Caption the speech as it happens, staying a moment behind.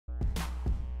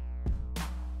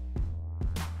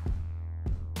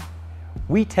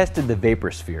We tested the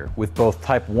Vaposphere with both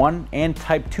type 1 and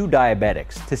type 2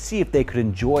 diabetics to see if they could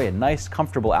enjoy a nice,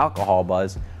 comfortable alcohol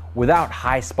buzz without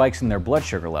high spikes in their blood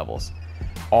sugar levels.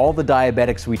 All the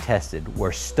diabetics we tested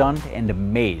were stunned and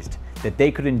amazed that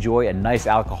they could enjoy a nice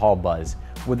alcohol buzz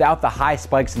without the high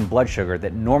spikes in blood sugar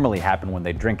that normally happen when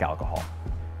they drink alcohol.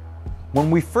 When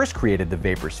we first created the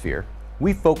Vaposphere,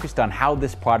 we focused on how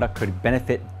this product could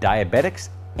benefit diabetics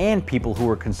and people who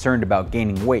were concerned about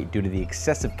gaining weight due to the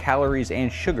excessive calories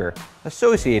and sugar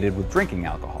associated with drinking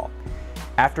alcohol.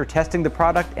 After testing the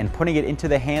product and putting it into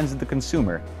the hands of the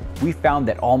consumer, we found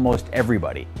that almost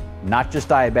everybody, not just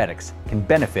diabetics, can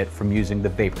benefit from using the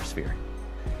Vaposphere.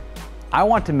 I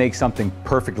want to make something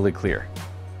perfectly clear.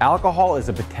 Alcohol is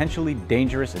a potentially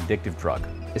dangerous addictive drug,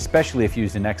 especially if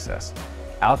used in excess.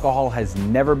 Alcohol has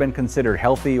never been considered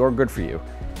healthy or good for you,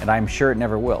 and I'm sure it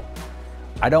never will.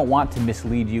 I don't want to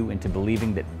mislead you into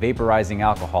believing that vaporizing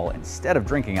alcohol instead of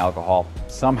drinking alcohol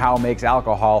somehow makes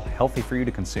alcohol healthy for you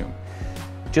to consume.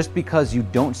 Just because you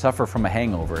don't suffer from a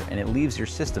hangover and it leaves your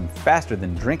system faster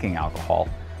than drinking alcohol,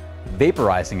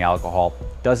 vaporizing alcohol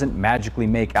doesn't magically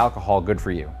make alcohol good for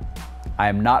you. I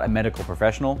am not a medical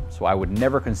professional, so I would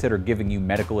never consider giving you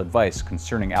medical advice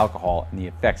concerning alcohol and the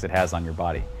effects it has on your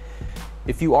body.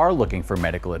 If you are looking for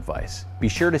medical advice, be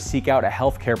sure to seek out a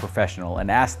healthcare professional and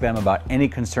ask them about any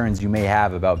concerns you may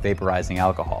have about vaporizing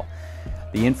alcohol.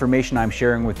 The information I'm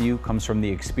sharing with you comes from the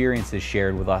experiences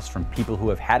shared with us from people who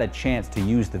have had a chance to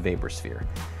use the Vaposphere.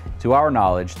 To our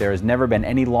knowledge, there has never been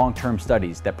any long-term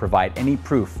studies that provide any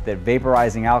proof that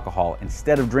vaporizing alcohol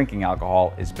instead of drinking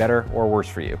alcohol is better or worse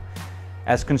for you.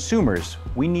 As consumers,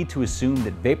 we need to assume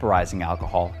that vaporizing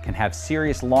alcohol can have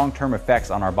serious long-term effects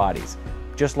on our bodies,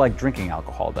 just like drinking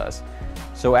alcohol does.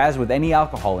 So as with any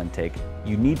alcohol intake,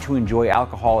 you need to enjoy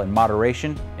alcohol in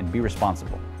moderation and be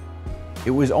responsible.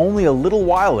 It was only a little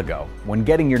while ago when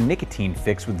getting your nicotine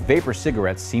fix with vapor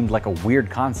cigarettes seemed like a weird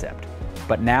concept.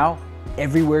 But now,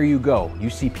 everywhere you go,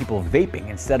 you see people vaping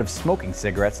instead of smoking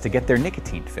cigarettes to get their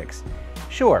nicotine fix.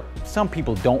 Sure, some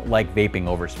people don't like vaping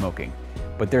over smoking,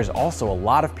 but there's also a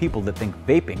lot of people that think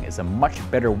vaping is a much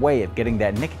better way of getting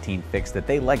that nicotine fix that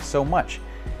they like so much.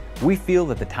 We feel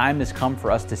that the time has come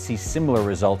for us to see similar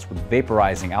results with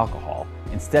vaporizing alcohol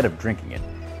instead of drinking it.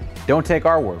 Don't take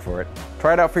our word for it.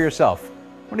 Try it out for yourself.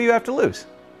 What do you have to lose?